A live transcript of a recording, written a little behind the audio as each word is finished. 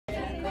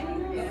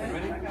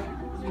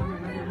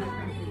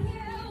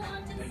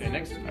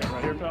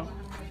Tom.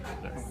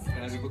 There. Can I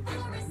have your book,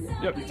 please?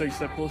 Yep, you take a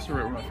step closer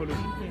right where my foot is.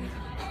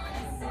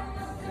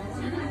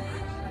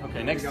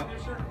 Okay, next.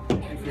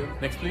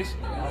 Next, please.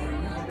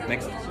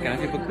 Next. Can I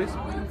have your book, please?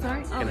 I'm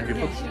sorry? Can I have your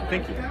book?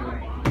 Thank you.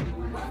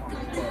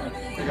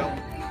 There you go.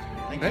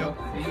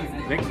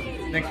 Thank you.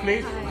 Next,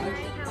 please.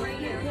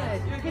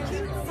 Good. Could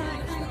you sign?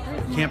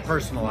 Can't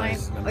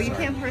personalize. Oh, you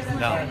can't personalize?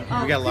 No,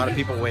 Oh, we got a lot of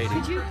people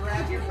waiting. Could you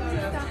please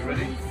stop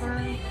burning?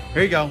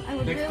 Here you go. I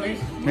would Next, really,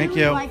 please. Thank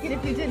really you. like it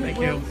if you didn't Thank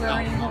work you.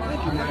 burning.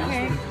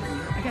 Okay. I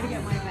gotta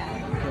get my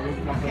bag.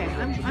 Okay,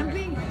 I'm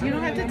being. You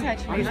don't have to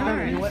touch me. All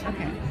right.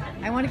 Okay.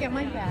 I want to get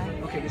my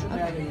bag. Okay.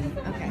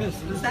 Okay.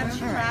 Is that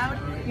too loud?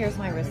 Here's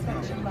my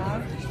wristband.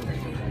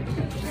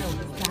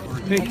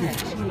 Thank you. All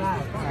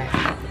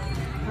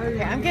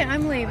right. Okay,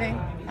 I'm leaving.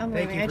 I'm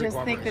leaving. I just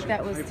think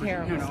that was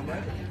terrible.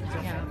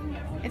 Yeah.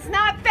 It's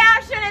not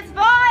fashion, it's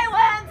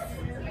violence!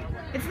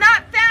 It's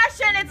not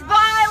fashion, it's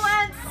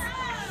violence!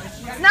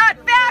 It's not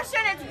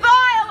fashion, it's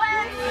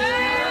violence!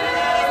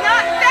 It's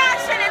not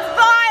fashion, it's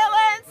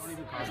violence!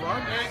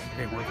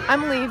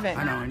 I'm leaving.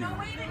 I know.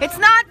 It's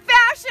not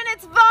fashion,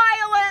 it's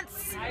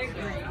violence!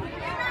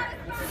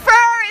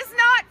 Fur is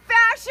not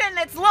fashion,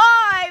 it's law!